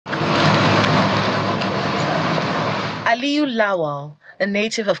Aliyu Lawal, a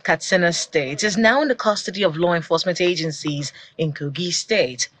native of Katsina State, is now in the custody of law enforcement agencies in Kogi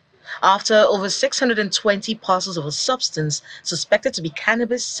State after over 620 parcels of a substance suspected to be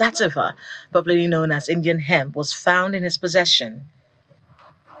cannabis sativa, popularly known as Indian hemp, was found in his possession.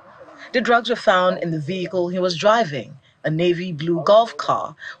 The drugs were found in the vehicle he was driving, a navy blue golf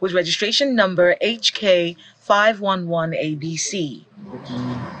car with registration number HK511ABC.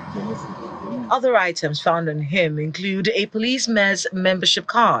 Other items found on him include a policeman's membership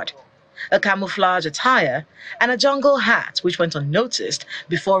card, a camouflage attire, and a jungle hat, which went unnoticed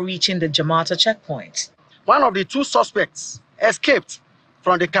before reaching the Jamata checkpoint. One of the two suspects escaped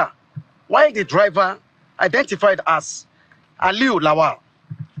from the car, while the driver, identified as Aliyu Lawal,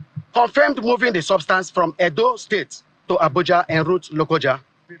 confirmed moving the substance from Edo State to Abuja en route Lokoja.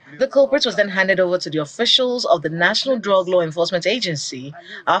 The culprit was then handed over to the officials of the National Drug Law Enforcement Agency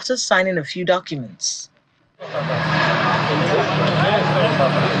after signing a few documents.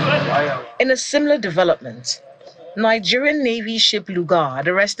 In a similar development, Nigerian Navy ship Lugard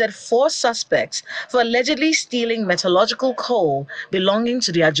arrested 4 suspects for allegedly stealing metallurgical coal belonging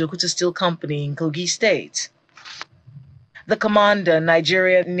to the Ajokuta Steel Company in Kogi State. The commander,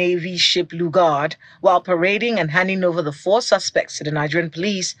 Nigerian Navy ship Lugard, while parading and handing over the 4 suspects to the Nigerian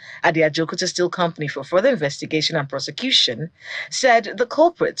police at the Ajokuta Steel Company for further investigation and prosecution, said the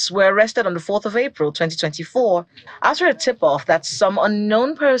culprits were arrested on the 4th of April 2024 after a tip-off that some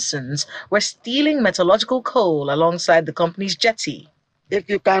unknown persons were stealing metallurgical coal alongside the company's jetty. If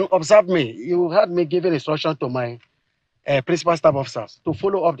you can observe me, you heard me giving instruction to my principal staff officers to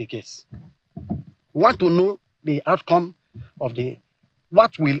follow up the case. We want to know the outcome of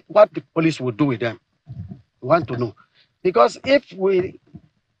what the police will do with them. We want to know, because if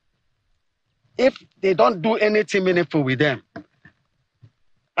they don't do anything meaningful with them,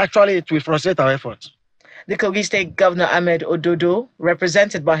 actually it will frustrate our efforts. The Kogi State Governor Ahmed Ododo,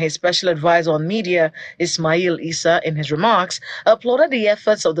 represented by his special advisor on media, Ismail Issa, in his remarks, applauded the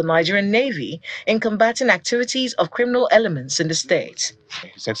efforts of the Nigerian Navy in combating activities of criminal elements in the state.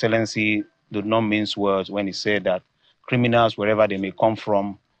 His Excellency did not mince words when he said that criminals, wherever they may come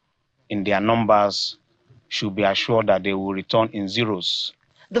from, in their numbers, should be assured that they will return in zeros.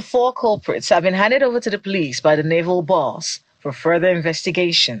 The 4 culprits have been handed over to the police by the naval boss for further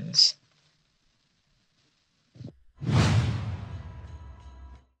investigations.